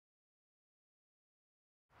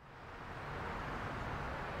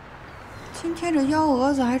今天这幺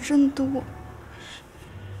蛾子还真多。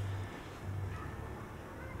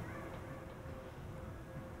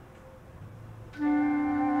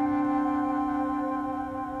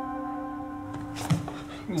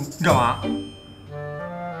你干嘛？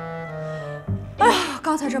哎呀，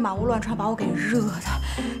刚才这满屋乱窜把我给热的，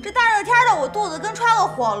这大热天的我肚子跟穿了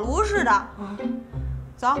火炉似的。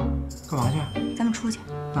走，干嘛去？咱们出去。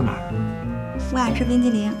到哪儿？我想吃冰淇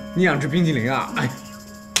淋。你想吃冰淇淋啊？哎，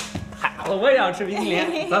太好了，我也想吃冰淇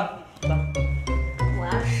淋。走走。我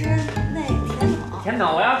要吃那甜筒。甜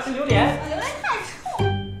筒，我要吃榴莲。榴莲太臭。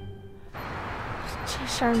这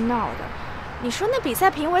事儿闹的，你说那比赛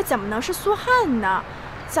评委怎么能是苏汉呢？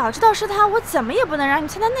早知道是他，我怎么也不能让你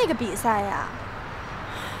参加那个比赛呀。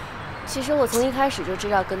其实我从一开始就知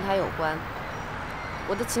道跟他有关，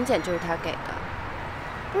我的请柬就是他给的。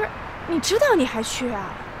不是，你知道你还去啊？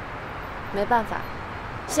没办法，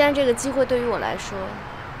现在这个机会对于我来说，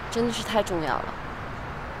真的是太重要了。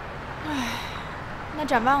唉，那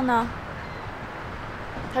展望呢？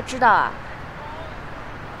他知道啊。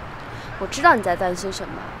我知道你在担心什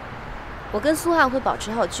么。我跟苏汉会保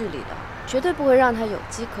持好距离的，绝对不会让他有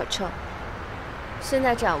机可乘。现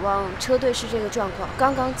在展望车队是这个状况，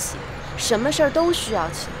刚刚起，什么事儿都需要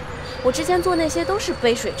请。我之前做那些都是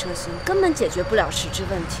杯水车薪，根本解决不了实质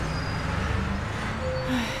问题。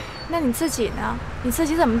唉，那你自己呢？你自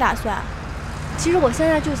己怎么打算？其实我现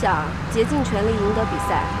在就想竭尽全力赢得比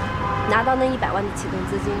赛，拿到那100万的启动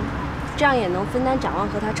资金，这样也能分担展望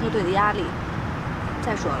和他车队的压力。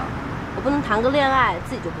再说了，我不能谈个恋爱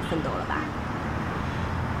自己就不奋斗了吧？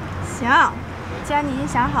行，既然你已经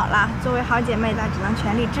想好了，作为好姐妹的，只能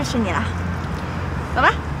全力支持你了。走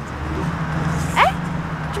吧。哎，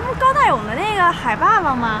这不是高大勇的那个海爸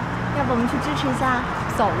爸吗？要不我们去支持一下？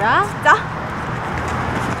走着，走。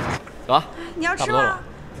走啊！你要吃吗？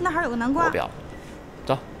那还有个南瓜。我不要。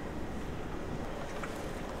走。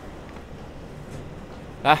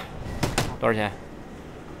来，多少钱？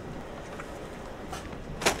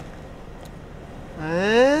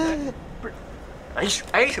哎，不是，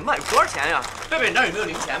哎什么？有多少钱呀？贝贝，你那儿有没有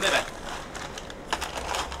零钱？贝贝。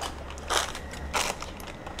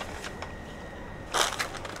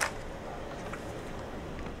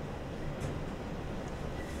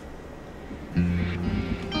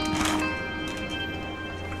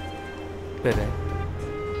贝贝，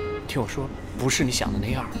听我说，不是你想的那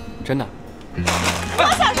样，真的。我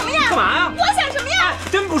想什么样？干嘛呀？我想什么样？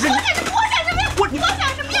真不是你。我想什么样？我想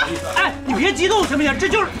什么样？哎，你别激动行不行？这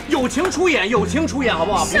就是友情出演，友情出演，好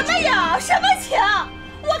不好？什么友？什么情？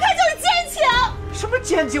我看就是奸情。什么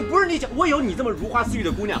奸情？不是你想，我有你这么如花似玉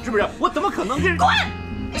的姑娘，是不是？我怎么可能是？滚！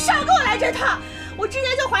你少跟我来这套！我之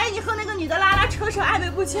前就怀疑你和那个女的拉拉扯扯暧昧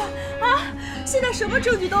不清啊，现在什么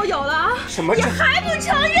证据都有了啊！什么？你还不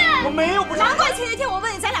承认？我没有，不是。难怪前几天我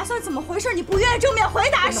问你咱俩算是怎么回事，你不愿意正面回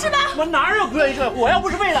答是吧？我哪有不愿意正面？我要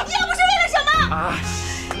不是为了，要不是为了什么？啊！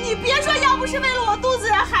你别说要不是为了我肚子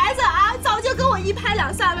里的孩子啊，早就跟我一拍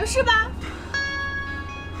两散了是吧？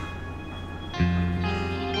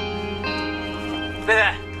贝贝，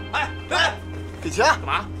哎，贝贝，给钱干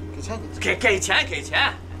嘛？给钱，给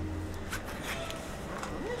钱！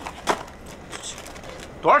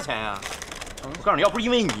多少钱呀？我告诉你，要不是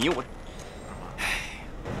因为你，我，唉，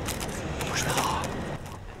不知道。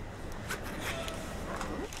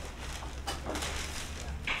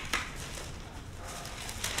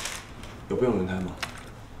有备用轮胎吗？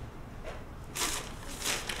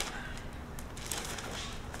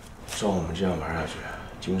照我们这样玩下去，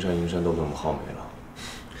金山银山都被我们耗没了。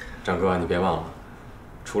张哥，你别忘了，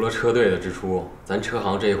除了车队的支出，咱车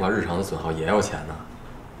行这一块日常的损耗也要钱呢。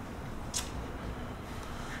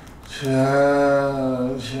钱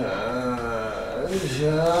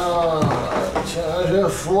先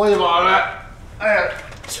扶我一把来！哎，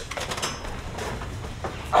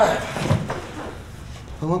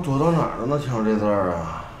他们躲到哪儿了呢？听着这字儿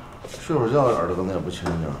啊，睡会儿觉耳朵可能也不清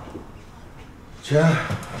净。钱，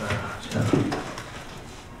钱。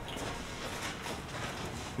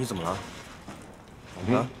你怎么了？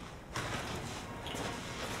啊？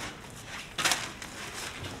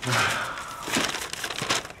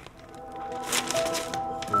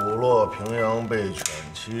虎落平阳被犬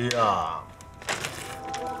欺呀！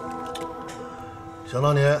想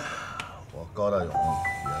当年，我高大勇也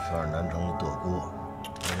算是南城一德锅，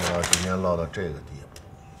没想到今天落到这个地步。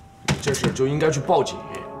你这事就应该去报警。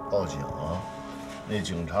报警啊！那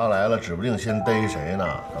警察来了，指不定先逮谁呢，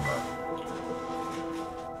哥们儿。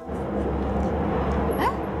哎，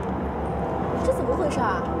这怎么回事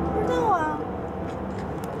啊？不知道啊。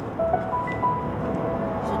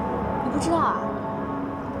你不知道啊？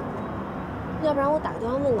要不然我打个电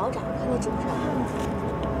话问老展，看他知不知道。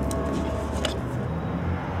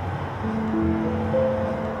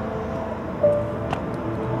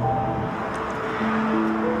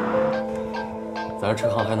来车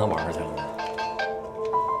行还能玩上去了吗？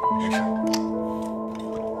没事。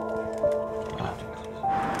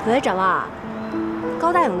喂，展望，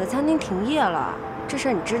高大勇的餐厅停业了，这事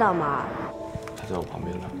儿你知道吗？他在我旁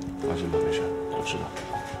边呢，放心吧，没事，我知道。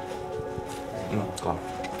挂了。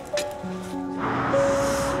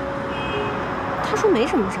他说没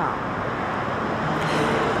什么事儿。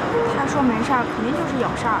他说没事儿，肯定就是有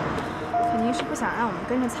事儿，肯定是不想让我们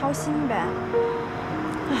跟着操心呗。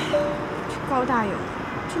哎，这高大勇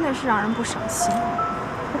真的是让人不省心。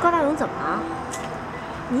那高大勇怎么了？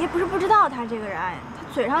你也不是不知道他这个人，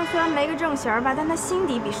他嘴上虽然没个正形儿吧，但他心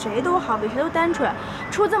底比谁都好，比谁都单纯。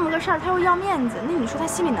出这么个事儿，他又要面子，那你说他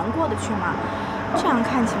心里能过得去吗？这样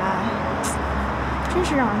看起来，真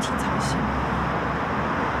是让人挺操心。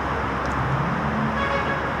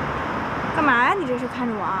干嘛呀？你这是看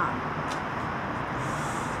着我啊？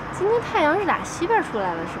今天太阳是打西边出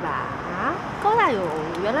来了是吧？啊，高大勇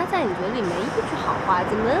原来在你嘴里没一句好话，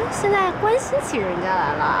怎么现在关心起人家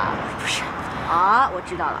来了？不是。啊，我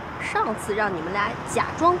知道了，上次让你们俩假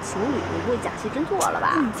装情侣，你不会假戏真做了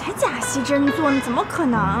吧？你才假戏真做呢，怎么可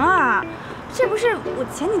能啊？这不是我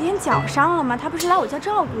前几天脚伤了吗？他不是来我家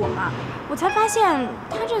照顾我吗？我才发现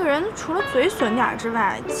他这个人除了嘴损点之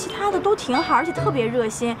外，其他的都挺好，而且特别热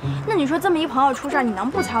心。那你说这么一朋友出事，你能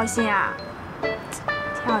不操心啊？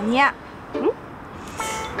小妮，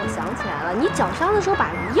我想起来了，你脚伤的时候把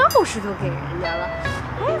钥匙都给人家了。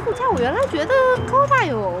哎，顾佳，我原来觉得高大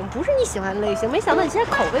勇不是你喜欢的类型，没想到你现在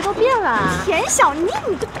口味都变了。田小妮，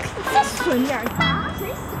你都可以再损点啊！谁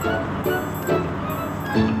喜欢？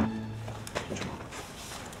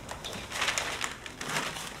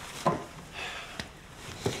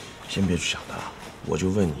先别去想他，我就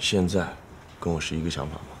问你，现在跟我是一个想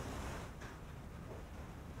法吗？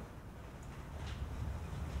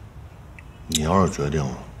你要是决定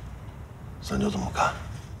了，咱就这么干。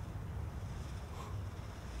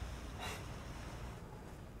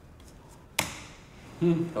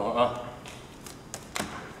等会儿啊，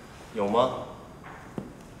有吗？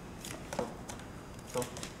走，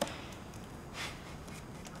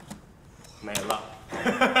没了。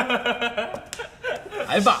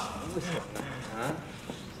来吧。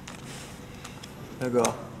大哥，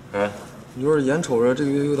哎，你就是眼瞅着这个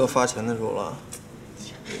月又到发钱的时候了，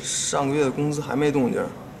上个月的工资还没动静，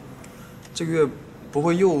这个月不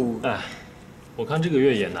会又……哎，我看这个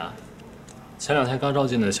月也难。前2天刚招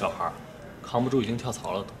进来的小孩，扛不住已经跳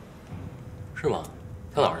槽了都。是吗？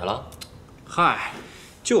跳哪儿去了？嗨，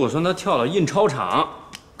就算他跳到印钞厂，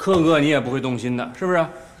柯哥你也不会动心的，是不是？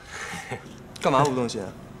干嘛不动心？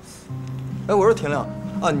哎，我说田亮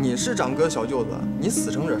啊，你是长哥小舅子，你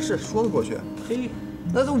死撑着是说得过去。嘿，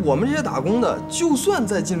那我们这些打工的，就算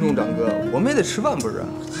再敬重长哥，我们也得吃饭不是？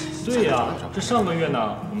对呀，这上个月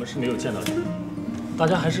呢，我们是没有见到你，大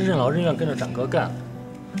家还是任劳任怨跟着长哥干。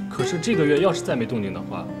可是这个月要是再没动静的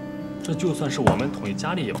话，这就算是我们统一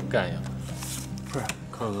家里也不干呀。不是，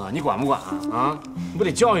柯哥，你管不管啊？啊，你不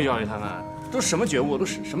得教育教育他们？都什么觉悟？都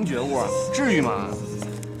什么觉悟啊？至于吗？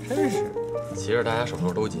真是。其实大家手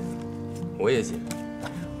头都紧，我也紧。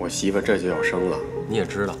我媳妇这就要生了，你也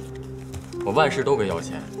知道，我万事都给要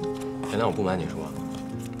钱。田亮，我不瞒你说，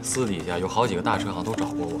私底下有好几个大车行都找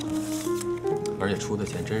过我，而且出的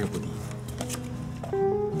钱真是不低。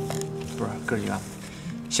不是哥几个，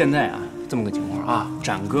现在啊这么个情况啊，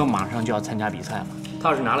展哥马上就要参加比赛了，他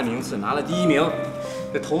要是拿了名次，拿了第1名，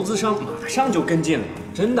这投资商马上就跟进了，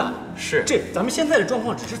真的是。这咱们现在的状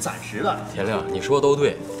况只是暂时的。田亮，你说的都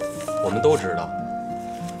对，我们都知道。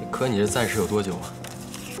可你这暂时有多久啊？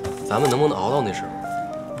咱们能不能熬到那时候？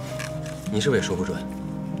你是不是也说不准？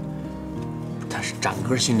但是展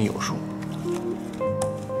哥心里有数。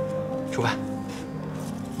出发。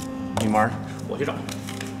你玩呢，我去找你。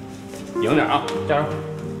赢点啊，加油！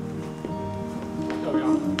要不要？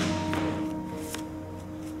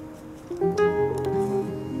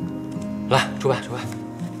来，出发，出发。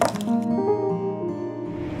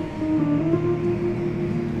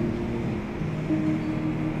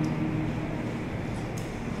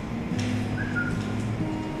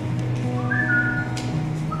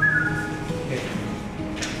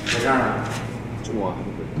在这儿呢，周末还不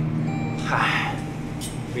回家？嗨，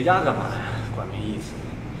回家干嘛呀？管没意思。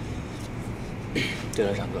对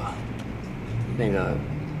了，展哥，那个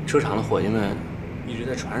车厂的伙计们一直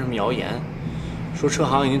在传什么谣言，说车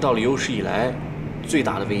行已经到了有史以来最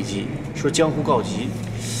大的危机，说江湖告急。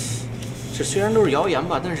这虽然都是谣言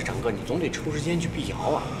吧，但是展哥你总得抽时间去辟谣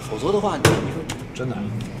啊，否则的话，你说真的，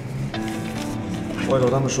外头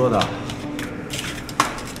他们说的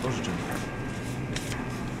都是真的。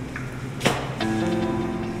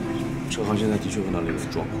车行现在的确碰到了一种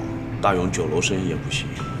状况，大勇酒楼生意也不行，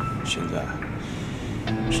现在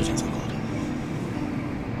是这样糟糕的。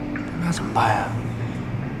那怎么办呀？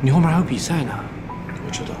你后面还有比赛呢。我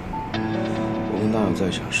知道。我跟大友在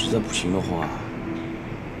想，实在不行的话，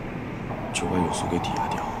就把有素给抵押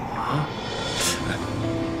掉。啊？哎，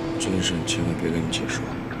这件事你千万别跟你姐说。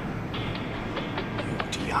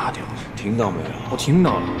抵押掉？听到没有？我听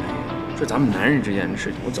到了。这咱们男人之间的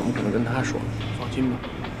事情，我怎么可能跟他说？放心吧。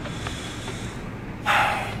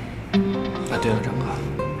啊，对了，张哥，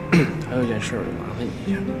还有一件事儿，麻烦你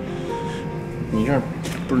一下。你这儿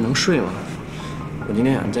不是能睡吗？我今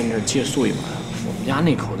天想在你这儿借宿一晚，我们家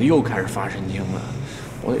那口子又开始发神经了，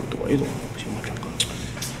我得躲一躲，行吗，张哥？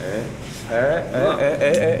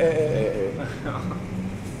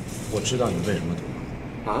我知道你为什么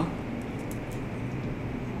躲。啊？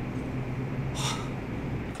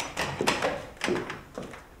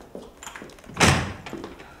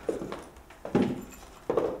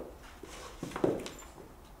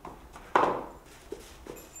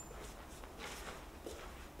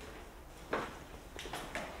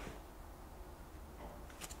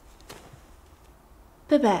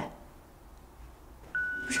贝贝，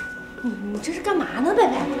不是你这是干嘛呢？贝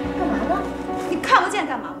贝，干嘛呢？你看不见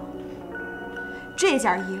干嘛？这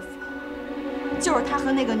件衣服就是他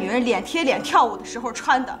和那个女人脸贴脸跳舞的时候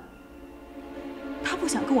穿的。他不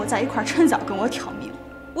想跟我在一块儿，趁早跟我挑明，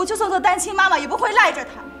我就算做单亲妈妈也不会赖着他。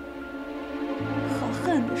可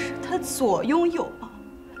恨的是他左拥右抱，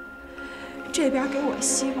这边给我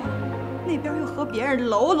希望，那边又和别人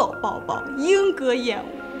搂搂抱抱，莺歌燕舞。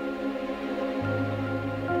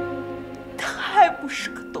太不是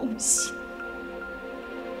个东西！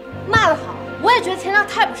骂得好，我也觉得田亮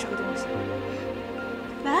太不是个东西。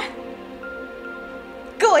来，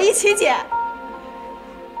跟我一起剪。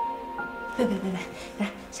贝，来，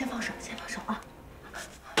先放手啊！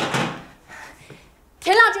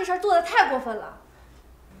田亮这事儿做得太过分了。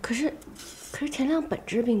可是田亮本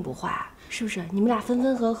质并不坏，是不是？你们俩分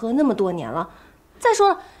分合合那么多年了，再说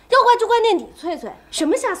了，要怪就怪那你翠翠，什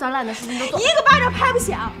么下三滥的事情都做，一个巴掌拍不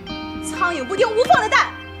响。苍蝇不叮无缝的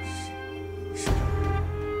蛋。是，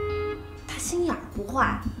他心眼儿不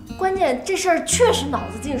坏，关键这事儿确实脑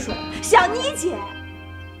子进水。小妮姐，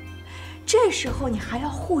这时候你还要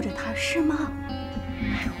护着他是吗？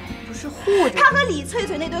哎呦，不是护着他和李翠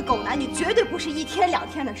翠那对狗男女绝对不是1天2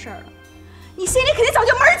天的事儿了，你心里肯定早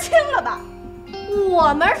就门儿清了吧？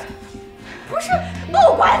我们不是，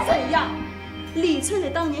不管怎样，李翠翠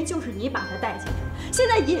当年就是你把她带进来，现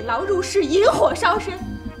在引狼入室，引火烧身。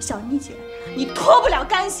小妮姐，你脱不了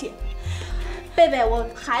干系。贝贝，我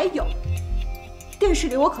还有，电视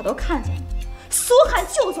里我可都看见了，苏汉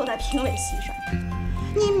就坐在评委席上，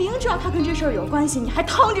你明知道他跟这事儿有关系，你还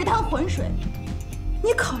趟这滩浑水，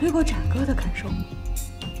你考虑过展哥的感受吗？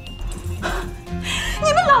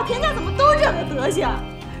你们老田家怎么都这个德行？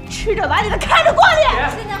吃着碗里的，看着锅里。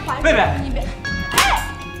现在还贝贝，你别。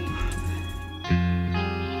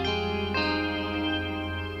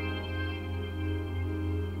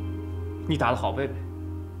你打得好，贝贝。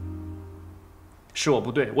是我不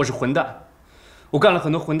对，我是混蛋，我干了很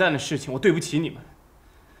多混蛋的事情，我对不起你们。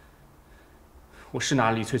我是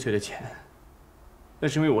拿了李翠翠的钱，那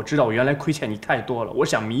是因为我知道我原来亏欠你太多了，我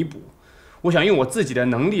想弥补，我想用我自己的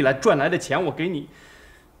能力来赚来的钱，我给你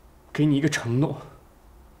一个承诺。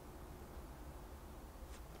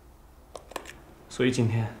所以今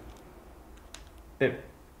天，贝贝。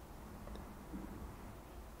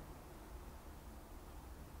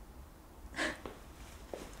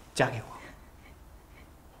嫁给我。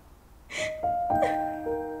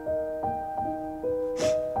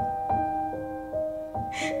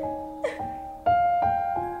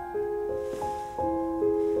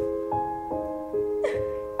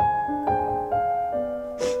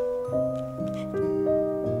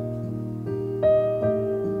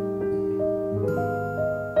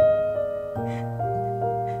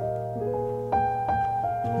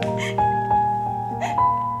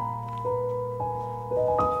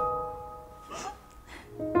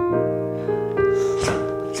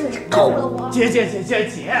够了我！姐，姐谁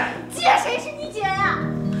是你姐呀？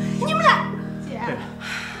你们俩，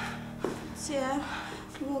姐，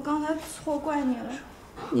我刚才错怪你了，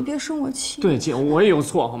你别生我气。对，姐，我也有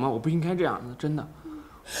错，好吗？我不应该这样的，真的。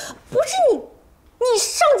不是你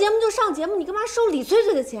上节目就上节目，你干嘛收李翠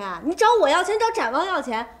翠的钱啊？你找我要钱，找展望要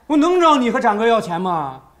钱？我能找你和展哥要钱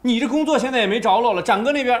吗？你这工作现在也没着落了，展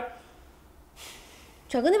哥那边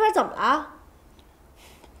怎么了？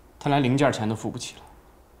他连零件钱都付不起了。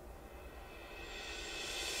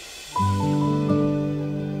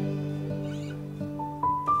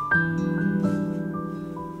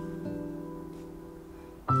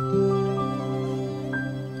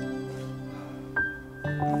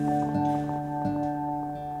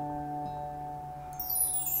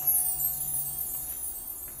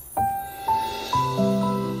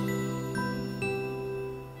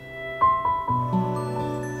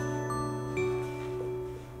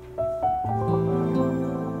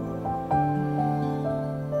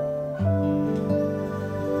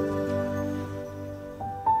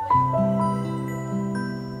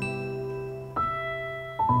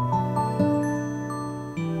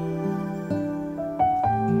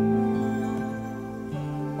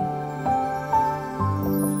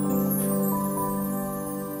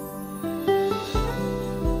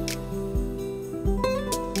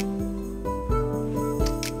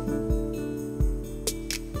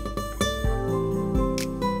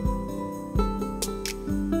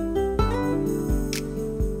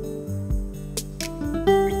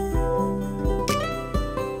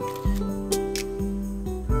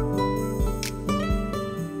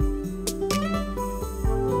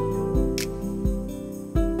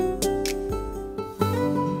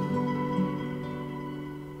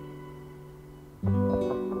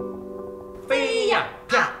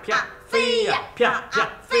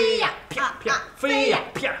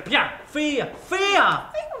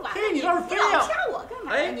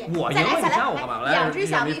遍。我赢了，你抢我干嘛？来，两只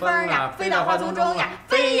小蜜蜂呀，飞到花丛中呀，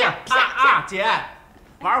飞呀，姐，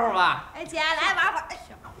玩会儿吧。哎，姐，来玩会儿。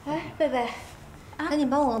哎，贝贝，赶紧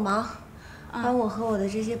帮我个忙，帮我和我的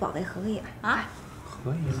这些宝贝合个影啊！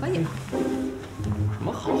合影？有什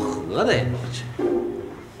么好合的呀？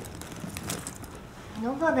这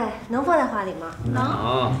能放在画里吗？能。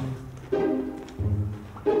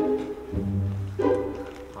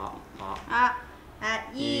好。啊，来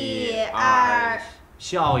，1、2，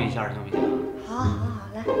笑一下行不行？好，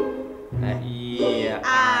来。来，1、2、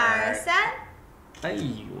3。哎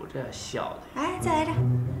呦，这笑的。来，再来这。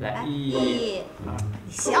来，1、2，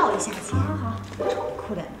你笑一下，姐。好，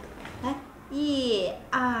哭着呢。来，1、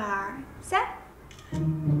2、3。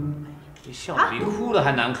这笑的比哭的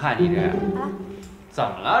还难看，你这。好了。怎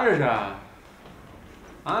么了这是？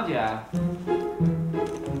啊，姐。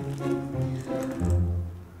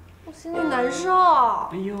我心里难受。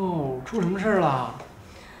哎呦，出什么事了？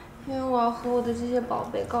因为我要和我的这些宝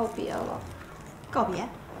贝告别了。告别？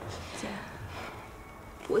姐，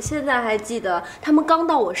我现在还记得他们刚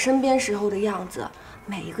到我身边时候的样子，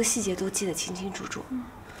每一个细节都记得清清楚楚。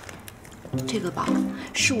这个包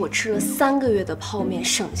是我吃了3个月的泡面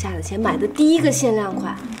省下的钱买的第1个限量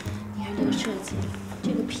款。你看这个设计，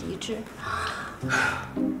这个皮质，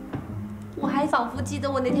我还仿佛记得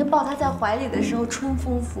我那天抱他在怀里的时候春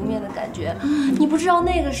风拂面的感觉。你不知道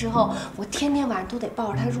那个时候我天天晚上都得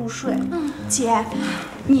抱着他入睡。姐，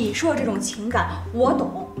你说的这种情感我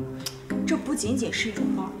懂，这不仅仅是一种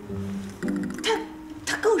包，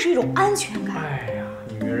它更是一种安全感。哎呀，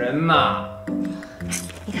女人呐。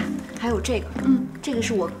你看，还有这个，这个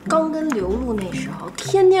是我刚跟刘露那时候，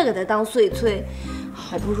天天给他当碎催，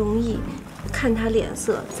好不容易看他脸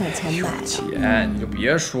色攒钱买的。姐，你就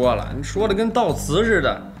别说了，你说的跟悼词似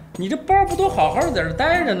的。你这包不都好好的在这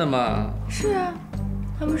待着呢吗？是啊，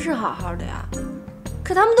他们是好好的呀，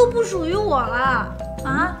可他们都不属于我了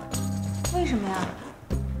啊？为什么呀？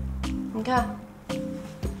你看，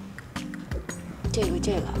这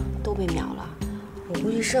个都被秒了，我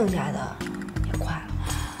估计剩下的也快了。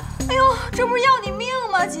哎呦，这不是要你命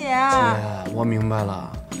吗，姐？姐，我明白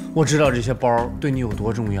了，我知道这些包对你有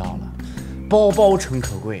多重要了。包包诚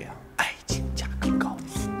可贵啊，爱情价更高。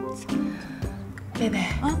贝贝，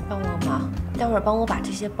帮我个忙，待会儿帮我把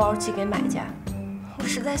这些包寄给买家，我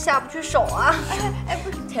实在下不去手啊。哎，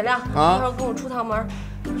不是，田亮，一会儿跟我出趟门。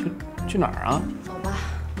去哪儿啊？走吧。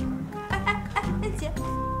哎，姐。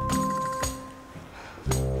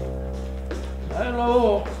来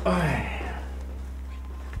喽，哎。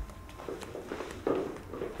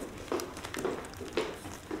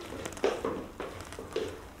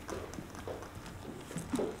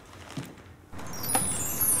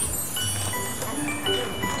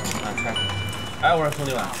哎，我说兄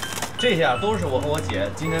弟们，这些啊都是我和我姐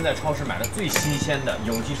今天在超市买的最新鲜的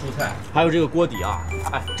有机蔬菜，还有这个锅底啊，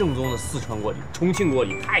哎，正宗的四川锅底、重庆锅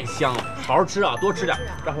底，太香了，好好吃啊，多吃点，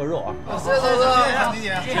这还有肉啊。谢谢小妮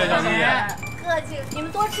姐，谢谢小妮姐，客气，你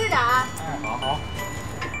们多吃点啊。好。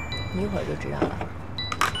一会儿就知道了。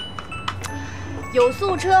有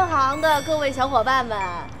速车行的各位小伙伴们，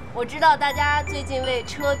我知道大家最近为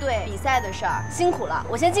车队比赛的事儿辛苦了，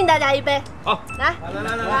我先敬大家一杯。好，来，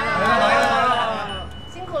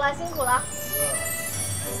辛苦了。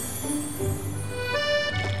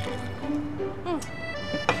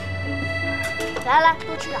来，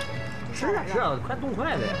多吃点。吃啊，快动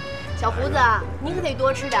筷子呀！小胡子，你可得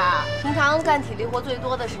多吃点。平常干体力活最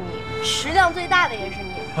多的是你，食量最大的也是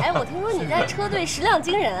你。哎，我听说你在车队食量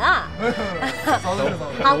惊人啊！好，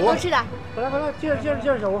多吃点。快来，接着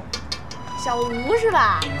小吴。小吴是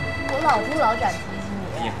吧？我老听老展提起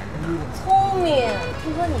你，聪明。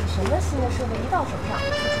听说你什么新的设备一到手上，不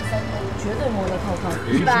出3天绝对摸得透透，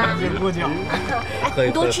是吧？别过奖。哎，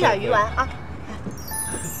你多吃点鱼丸啊。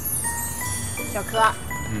小柯，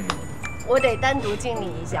我得单独敬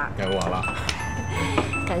你一下。该我了。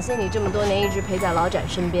感谢你这么多年一直陪在老展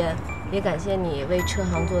身边，也感谢你为车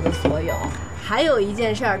行做的所有。还有一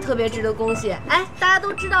件事儿特别值得恭喜，哎，大家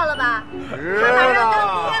都知道了吧？知道。马上当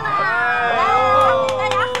爹了，来，大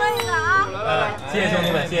家喝一个啊！来，谢谢兄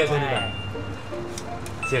弟们，谢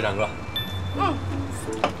谢展哥。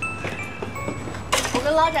我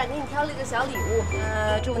跟老展给你挑了一个小礼物，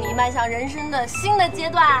祝你迈向人生的新的阶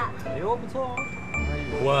段。哎呦，不错哦。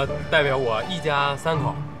我代表我一家3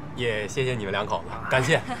口，也谢谢你们2口子，感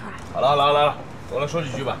谢。好了，来了，我来说几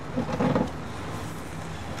句吧。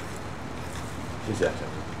谢谢，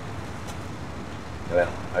小亮，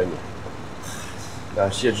还有你。那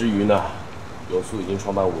谢之余呢，有素已经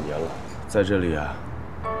创办5年了，在这里啊，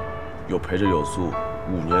有陪着有素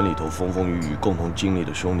5年里头风风雨雨共同经历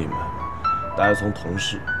的兄弟们，大家从同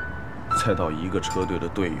事再到一个车队的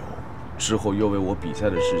队友，之后又为我比赛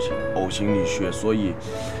的事情呕心沥血，所以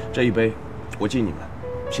这一杯我敬你们，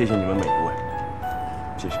谢谢你们每一位，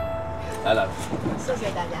谢谢。来，谢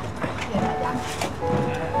谢大家，谢谢大家。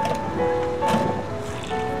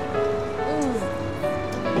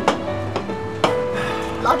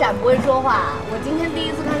老展不会说话，我今天第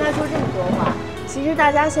一次看他说这么多话。其实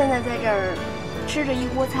大家现在在这儿吃着一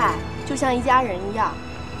锅菜，就像一家人一样。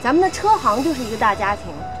咱们的车行就是一个大家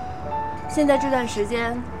庭。现在这段时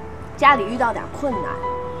间，家里遇到点困难，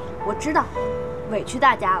我知道，委屈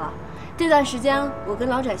大家了。这段时间，我跟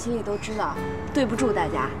老展心里都知道，对不住大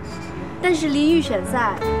家。但是离预选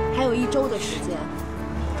赛还有1周的时间，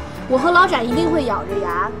我和老展一定会咬着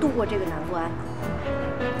牙度过这个难关。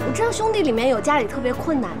我知道兄弟里面有家里特别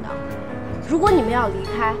困难的，如果你们要离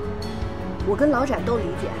开，我跟老展都理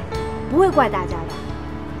解，不会怪大家的，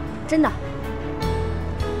真的。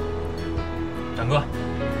展哥，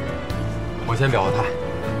我先表个态，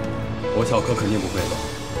我小柯肯定不会走，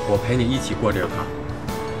我陪你一起过这个坎，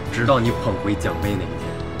直到你捧回奖杯那一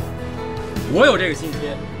天。我有这个信心，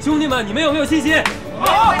兄弟们，你们有没有信心？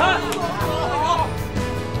好，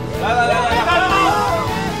来！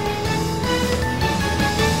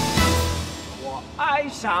爱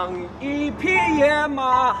上一匹野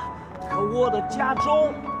马，可我的家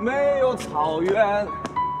中没有草原，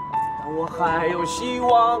但我还有希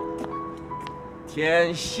望。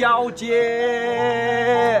田小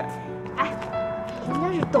姐，哎，人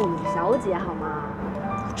家是董小姐好吗？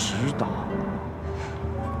我知道，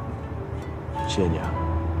谢谢你啊。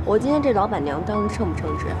我今天这老板娘当的称不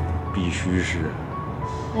称职？必须是。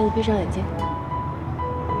那你闭上眼睛。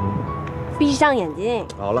闭上眼睛。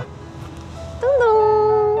好了。噔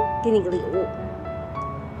噔，给你个礼物。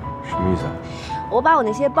什么意思啊？我把我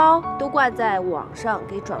那些包都挂在网上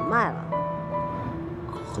给转卖了。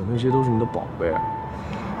可那些都是你的宝贝。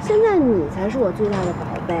现在你才是我最大的宝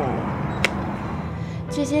贝。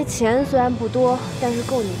这些钱虽然不多，但是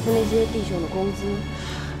够你付那些弟兄的工资。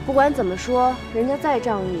不管怎么说，人家再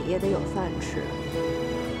仗义也得有饭吃。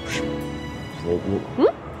不是，我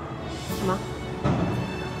什么？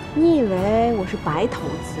你以为我是白投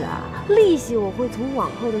资啊？利息我会从往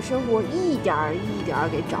后的生活一点儿一点儿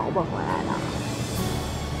给找补回来的。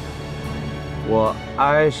我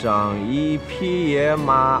爱上一匹野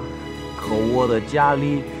马，可我的家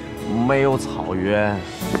里没有草原，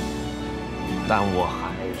但我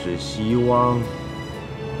还是希望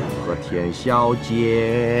和田小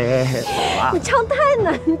姐。你唱太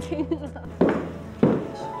难听了。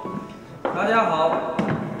大家好。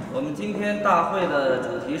我们今天大会的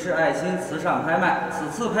主题是爱心慈善拍卖。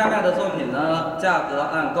此次拍卖的作品呢，价格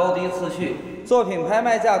按高低次序，作品拍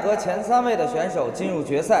卖价格前3位的选手进入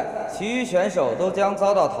决赛，其余选手都将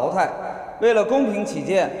遭到淘汰。为了公平起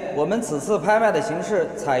见，我们此次拍卖的形式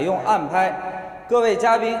采用暗拍。各位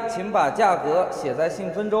嘉宾，请把价格写在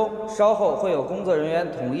信封中，稍后会有工作人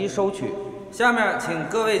员统一收取。下面请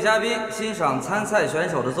各位嘉宾欣赏参赛选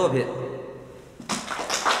手的作品。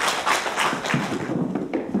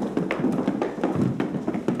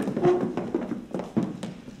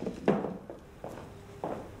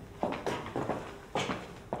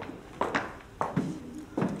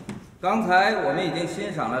刚才我们已经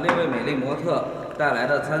欣赏了6位美丽模特带来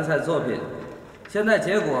的参赛作品，现在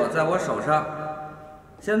结果在我手上。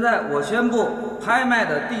现在我宣布，拍卖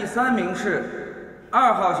的第3名是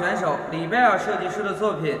2号选手里贝尔设计师的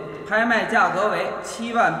作品，拍卖价格为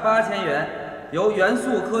78000元，由元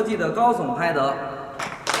素科技的高总拍得。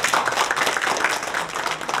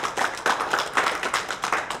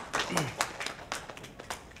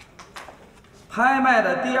拍卖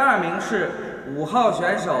的第2名是5号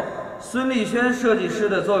选手孙立轩设计师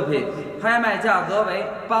的作品，拍卖价格为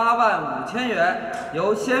85000元，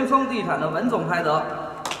由先锋地产的文总拍得。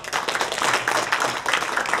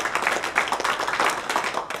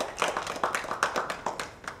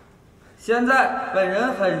现在本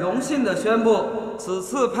人很荣幸地宣布，此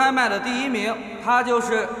次拍卖的第1名，他就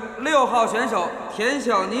是6号选手田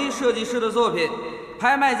晓妮设计师的作品，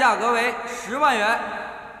拍卖价格为10万元。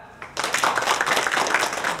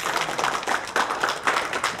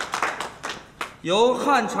由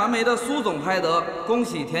汉传媒的苏总拍得，恭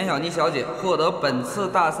喜田晓妮小姐获得本次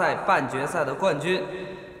大赛半决赛的冠军。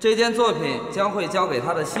这件作品将会交给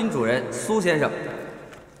她的新主人苏先生。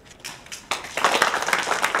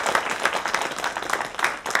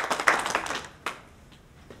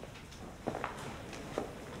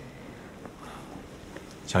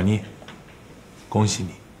小妮，恭喜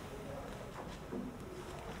你！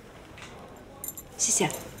谢谢。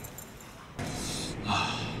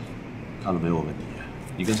看了没有问题？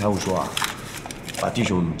你跟财务说啊，把弟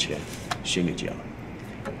兄们钱先给结了。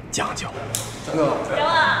讲究。张哥，张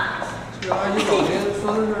啊，这个阿姨找您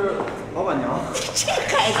说的是老板娘。这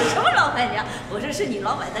孩子什么老板娘？我说是你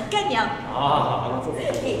老板的干娘。好，坐。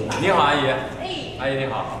你好，阿姨。哎，阿姨你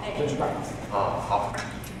好。真是干。好。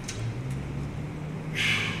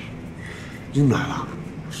你们来了？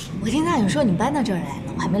我听大勇说你搬到这儿来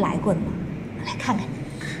了，我还没来过呢嘛，我来看看你。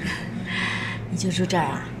你就住这儿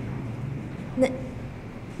啊？那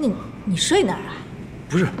你睡哪儿啊？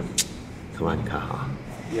不是，他妈你看哈，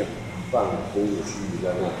店里半个公共区域在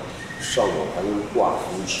那，上面还能挂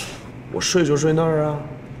图纸，我睡就睡那儿啊，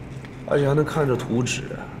而且还能看着图纸，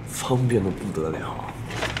方便的不得了。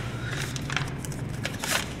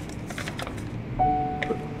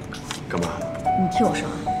干嘛？你听我说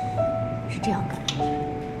啊，是这样的，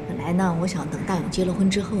本来呢，我想等大勇结了婚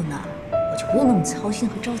之后呢，我就不用那么操心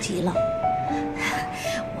和着急了。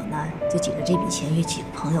我呢，就紧着这笔钱约几个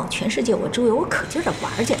朋友，全世界我周游，我可劲儿的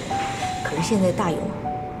玩去。可是现在大勇，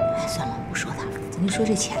哎，算了，不说他了，咱就说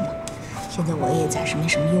这钱吧。现在我也暂时没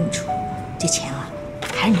什么用处，这钱啊，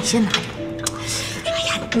还是你先拿着。哎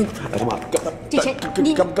呀，你，哎他妈，这钱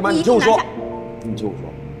你干嘛？你你听我说，拿下你听我说，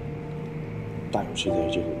大勇现在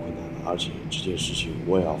已经很困难了，而且这件事情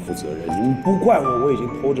我也要负责任，你不怪我，我已经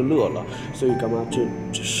偷着乐了，所以干嘛？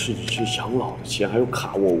这是你这养老的钱，还有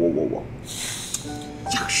卡我。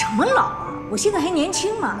养什么老啊？我现在还年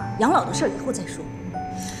轻嘛，养老的事儿以后再说。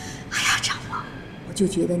哎呀，张王，我就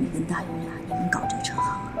觉得你跟大勇俩，你们搞这个车行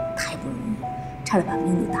啊，太不容易了，差点把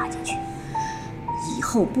命都搭进去。以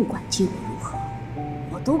后不管结果如何，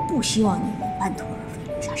我都不希望你们半途而废，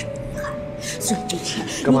留下什么遗憾。所以这钱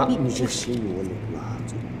干嘛？你这心意我领了。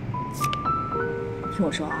听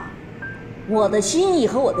我说啊，我的心意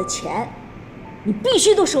和我的钱，你必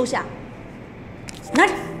须都收下，拿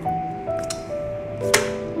着。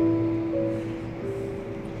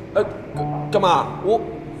干嘛？我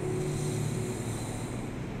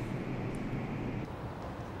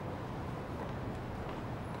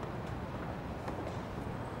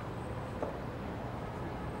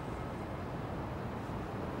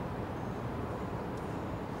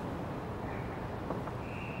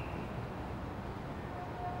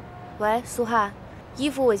喂，苏汉，衣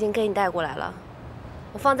服我已经给你带过来了，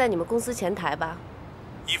我放在你们公司前台吧。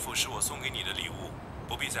衣服是我送给你的礼物，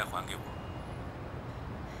不必再还给我。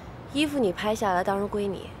衣服你拍下来当然归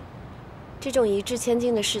你，这种一掷千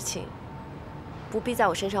金的事情，不必在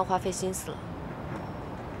我身上花费心思了。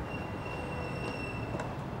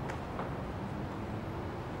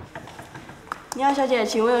你好，小姐，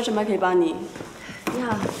请问有什么可以帮你？你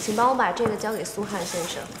好，请帮我把这个交给苏汉先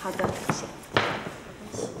生。好的，谢谢。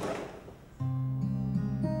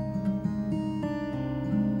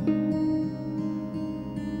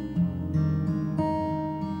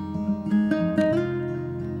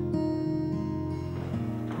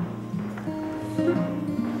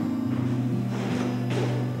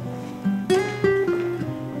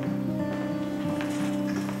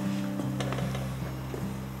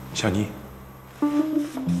小妮，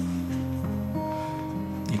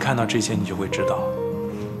你看到这些，你就会知道，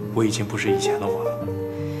我已经不是以前的我了。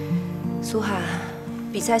苏汉，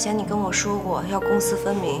比赛前你跟我说过要公私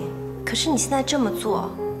分明，可是你现在这么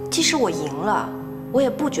做，即使我赢了，我也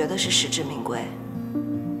不觉得是实至名归。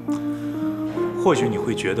或许你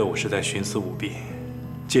会觉得我是在徇私舞弊，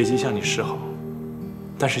借机向你示好，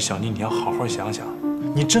但是小妮，你要好好想想。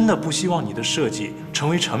你真的不希望你的设计成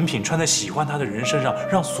为成品，穿在喜欢它的人身上，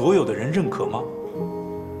让所有的人认可吗？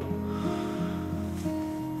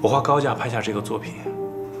我花高价拍下这个作品，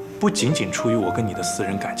不仅仅出于我跟你的私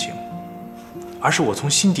人感情，而是我从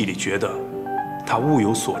心底里觉得它物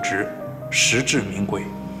有所值，实至名归。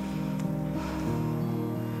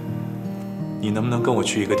你能不能跟我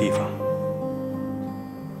去一个地方？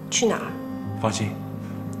去哪儿？放心，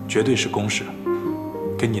绝对是公事，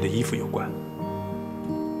跟你的衣服有关。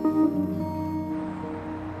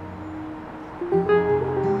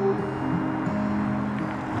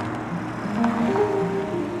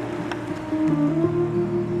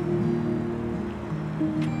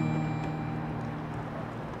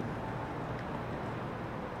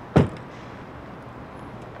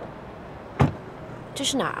这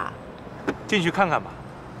是哪儿啊？进去看看吧。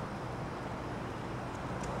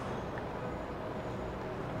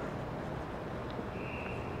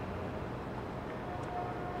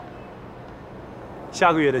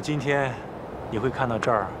下个月的今天，你会看到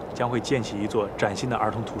这儿将会建起一座崭新的儿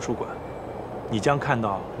童图书馆，你将看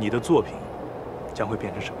到你的作品将会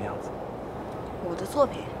变成什么样子。我的作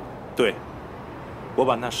品？对，我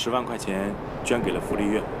把那10万块钱捐给了福利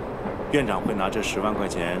院，院长会拿这10万块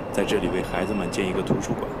钱在这里为孩子们建一个图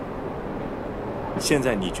书馆。现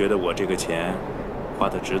在你觉得我这个钱花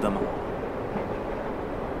得值得吗？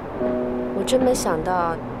我真没想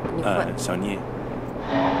到你会。小妮，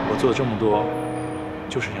我做这么多，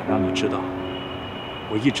就是想让你知道，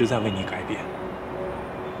我一直在为你改变，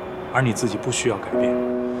而你自己不需要改变。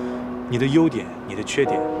你的优点，你的缺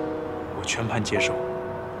点，我全盘接受。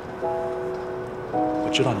我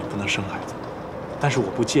知道你不能生孩子，但是我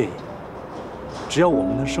不介意，只要我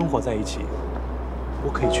们能生活在一起，我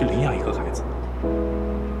可以去领养一个孩子。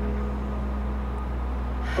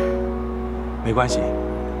没关系，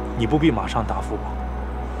你不必马上答复我，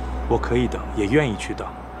我可以等，也愿意去等，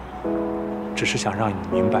只是想让你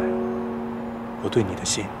明白我对你的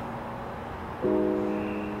心。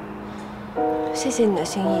谢谢你的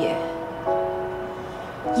心意。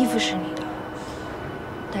衣服是你的，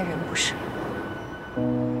但人不是。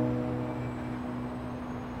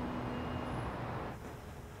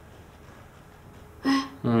哎，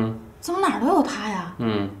怎么哪儿都有他呀？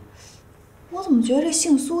我怎么觉得这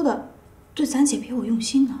姓苏的对咱姐别有用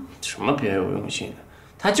心呢？什么别有用心的？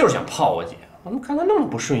他就是想泡我姐，我怎么看他那么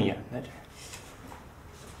不顺眼呢？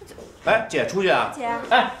这，哎，姐出去啊？姐，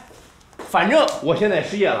哎，反正我现在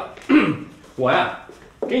失业了，我呀，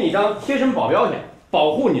给你当贴身保镖去，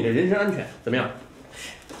保护你的人身安全，怎么样？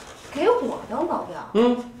给我当保镖？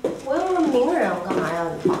我又不是名人，我干嘛要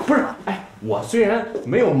你保？不是，哎，我虽然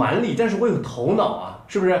没有蛮力，但是我有头脑啊，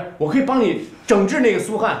是不是？我可以帮你整治那个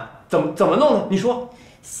苏汉，怎么弄呢？你说？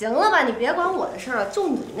行了吧，你别管我的事儿了，就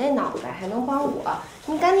你那脑袋还能帮我？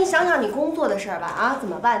你赶紧想想你工作的事儿吧！啊，怎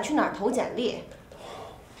么办？去哪儿投简历？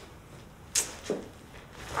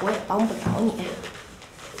我也帮不了你。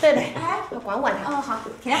贝贝，哎，要管管他。好，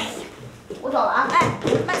甜，我走了啊！哎，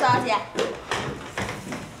慢走啊，姐。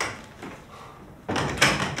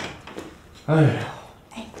哎呀，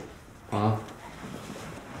啊，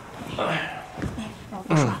我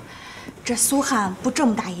跟你说，这苏汉布这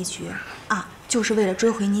么大一局啊，就是为了追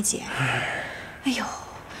回你姐。哎呦，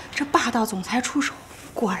这霸道总裁出手，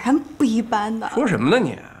果然不一般的。说什么呢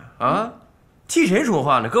你？啊，替谁说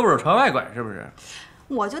话呢？胳膊肘朝外拐是不是？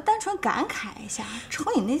我就单纯感慨一下，瞅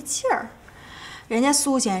你那劲儿，人家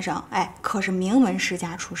苏先生，哎，可是名门世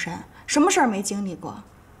家出身，什么事儿没经历过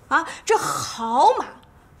啊？这好马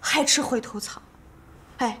还吃回头草，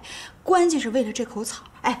哎，关键是为了这口草，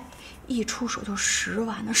哎，一出手就10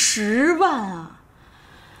万呢，10万啊！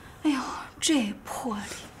哎呦，这魄力！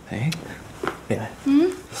哎，妹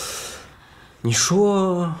妹，你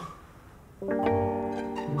说，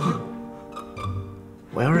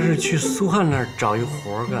我要是去苏汉那儿找一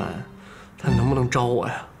活干，他能不能招我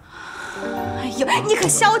呀？哎呦，你可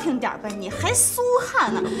消停点吧，你还苏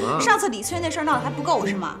汉呢？上次李翠那事儿闹得还不够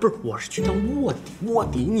是吗？不是，我是去当卧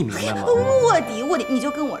底，你明白吗？卧底，你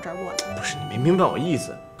就跟我这儿卧底。不是，你没明白我意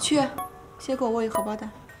思。去，先给我握一荷包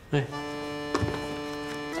蛋。哎。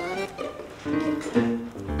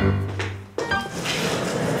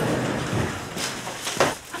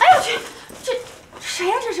哎呦我去，这谁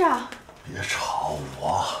呀？这是？别吵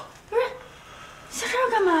我！不是，下这儿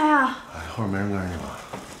干嘛呀？哎，后面没人跟你吗？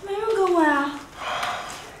没人跟我呀。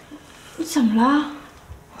你怎么了？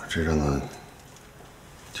这阵子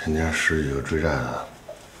天天10几个追债的，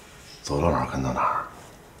走到哪儿跟到哪儿。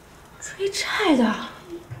追债的？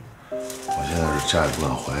我现在是家也不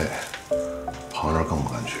敢回，朋友那儿更不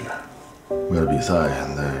敢去。为了比赛，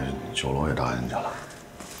现在酒楼也搭进去了。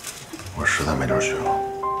我实在没地儿去了。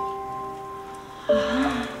啊？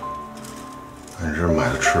那你这是买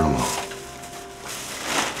的吃的吗？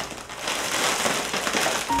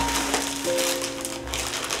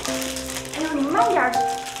哎呦，你慢点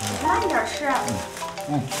吃。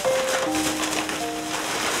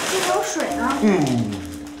这还有水呢。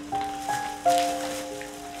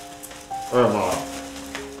哎呀妈！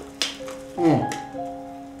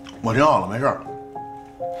我挺好了，没事儿。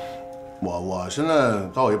我现在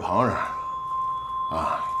到我一朋友这儿，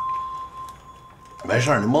啊，没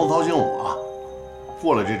事儿，您甭操心我。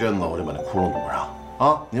过了这阵子，我就把那窟窿堵上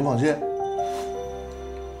啊，您放心。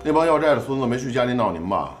那帮要债的孙子没去家里闹您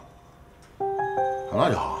吧？那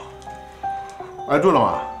就好。哎，对了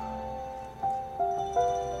妈，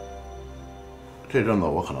这阵子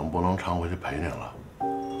我可能不能常回去陪您了。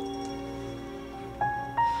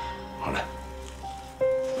好嘞。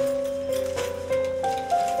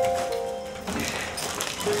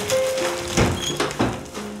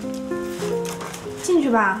进去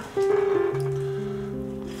吧。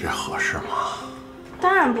这合适吗？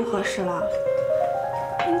当然不合适了。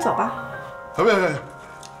那你走吧。别！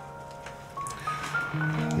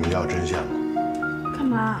你们要针线吗？干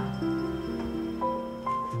嘛？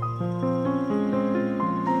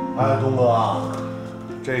哎，东哥，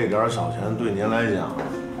这点小钱对您来讲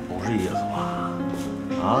不是意思吧？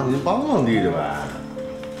啊，您帮帮弟弟呗。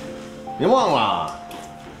您忘了，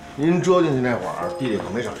您折进去那会儿，弟弟可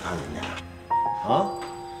没少看您去，啊，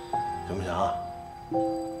行不行？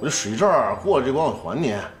我就使一阵儿，过了这关我还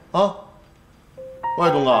您啊。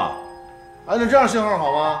喂，东哥，哎，那这样信号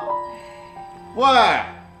好吗？喂，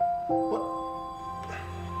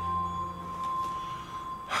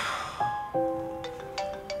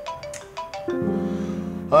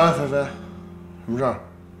哎，菲菲，什么事儿？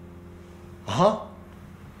啊？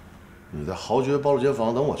你在豪爵包了间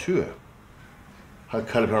房等我去，还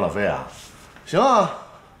开了瓶老飞啊？行啊，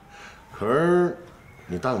可是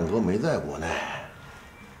你大勇哥没在国内，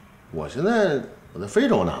我现在在非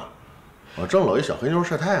洲呢，我正搂一小黑妞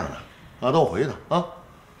晒太阳呢。啊，等我回去的啊。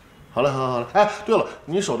好嘞，好嘞。哎，对了，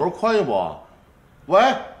你手头宽裕不？喂。哎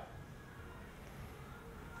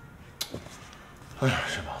呀，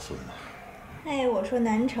这把孙子。哎，我说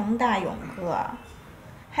南城大勇哥，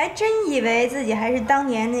还真以为自己还是当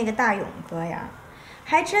年那个大勇哥呀，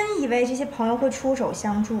还真以为这些朋友会出手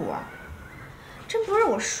相助啊。真不是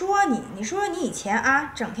我说你，你说你以前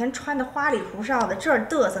啊，整天穿的花里胡哨的，这儿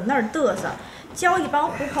嘚瑟那儿嘚瑟，交一帮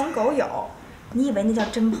狐朋狗友，你以为那叫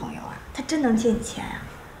真朋友啊？他真能借你钱啊？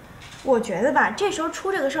我觉得吧，这时候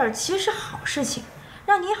出这个事儿其实是好事情，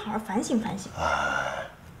让你好好反省反省。哎，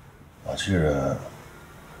我记着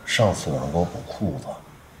上次有人给我补裤子，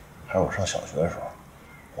还是我上小学的时候，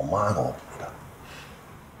我妈给我补的。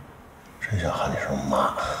真想喊你声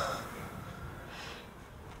妈。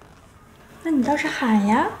那你倒是喊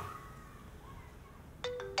呀！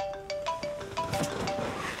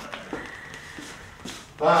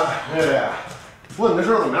哎，妹妹，问你的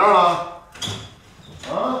事怎么样了？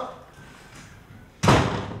啊？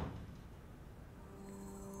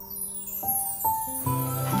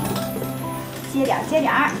接点儿，接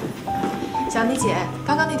点儿。小妮姐，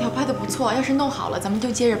刚刚那条拍的不错，要是弄好了，咱们就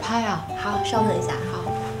接着拍啊。好，稍等一下，好。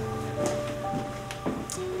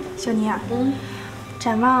小妮啊，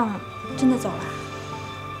展望真的走了？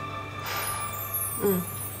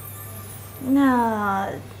那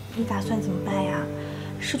你打算怎么办呀？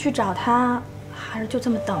是去找他，还是就这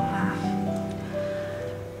么等啊？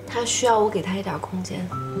他需要我给他一点空间。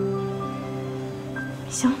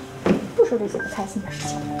行，不说这些不开心的事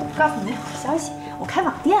情。告诉你个好消息，我开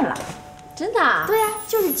网店了。真的啊？对呀，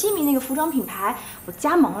就是吉米那个服装品牌，我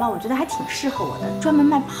加盟了，我觉得还挺适合我的，专门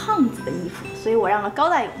卖胖子的衣服，所以我让了高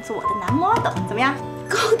大勇做我的男 model， 怎么样？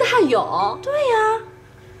高大勇？对呀。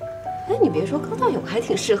哎，你别说，高大勇还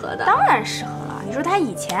挺适合的。当然适合了。你说他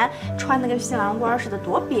以前穿的跟新郎官似的，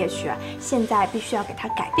多憋屈啊！现在必须要给他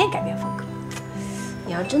改变改变风格。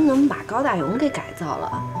你要真能把高大勇给改造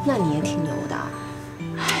了，那你也挺牛的。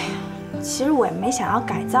哎呀，其实我也没想要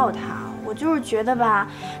改造他，我就是觉得吧，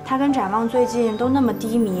他跟展望最近都那么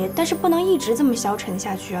低迷，但是不能一直这么消沉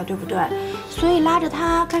下去啊，对不对？所以拉着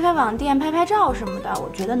他开开网店、拍拍照什么的，我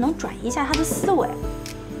觉得能转移一下他的思维。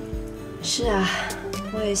是啊，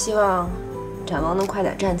我也希望展望能快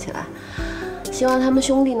点站起来，希望他们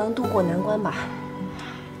兄弟能渡过难关吧。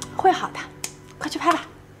会好的，快去拍吧。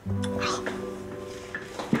好。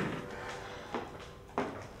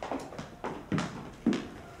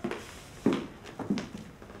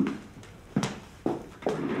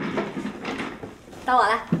到我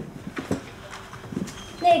了。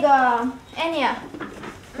那个安妮，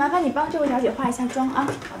麻烦你帮这位小姐化一下妆啊。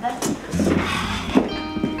好的。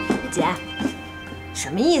姐，什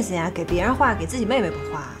么意思呀？给别人画，给自己妹妹不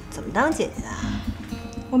画，怎么当姐姐的？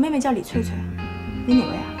我妹妹叫李翠翠，你哪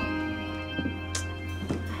位啊？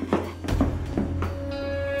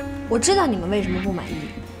我知道你们为什么不满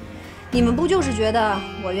意，你们不就是觉得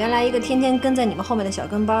我原来一个天天跟在你们后面的小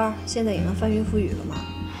跟班，现在也能翻云覆雨了吗？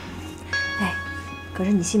哎，可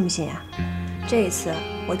是你信不信呀？这一次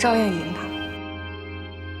我照样赢他。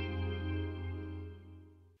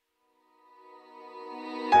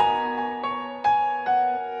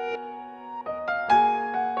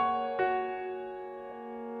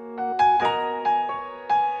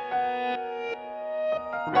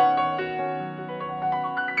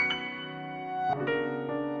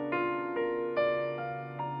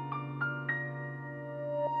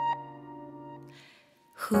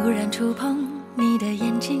忽然触碰你的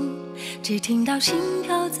眼睛，只听到心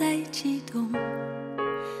跳在悸动，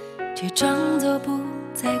却装作不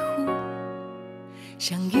在乎，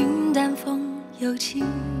像云淡风有轻。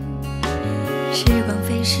时光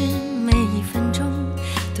飞逝，每一分钟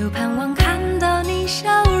都盼望看到你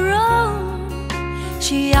笑容，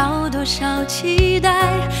需要多少期待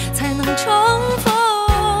才能重逢？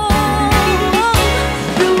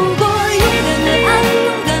如果勇敢的爱，勇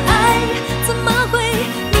敢爱，怎么会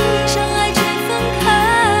明相爱却分开？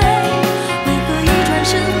为何一转身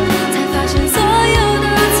才发现所有的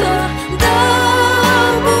错都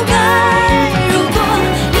不该？如果勇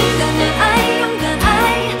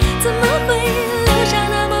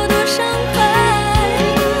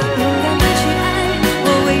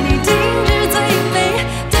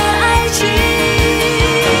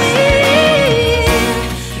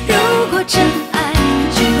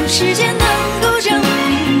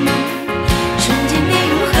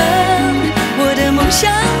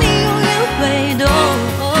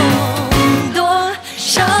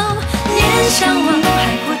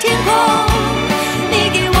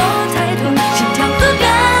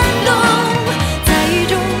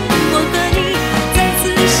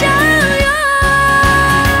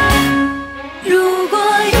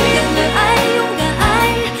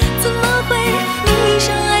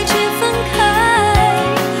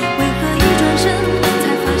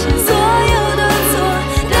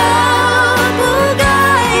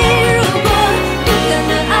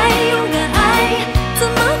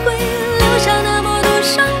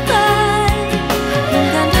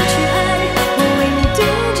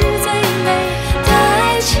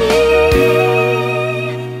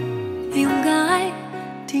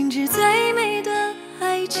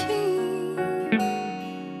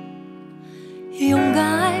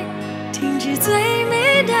最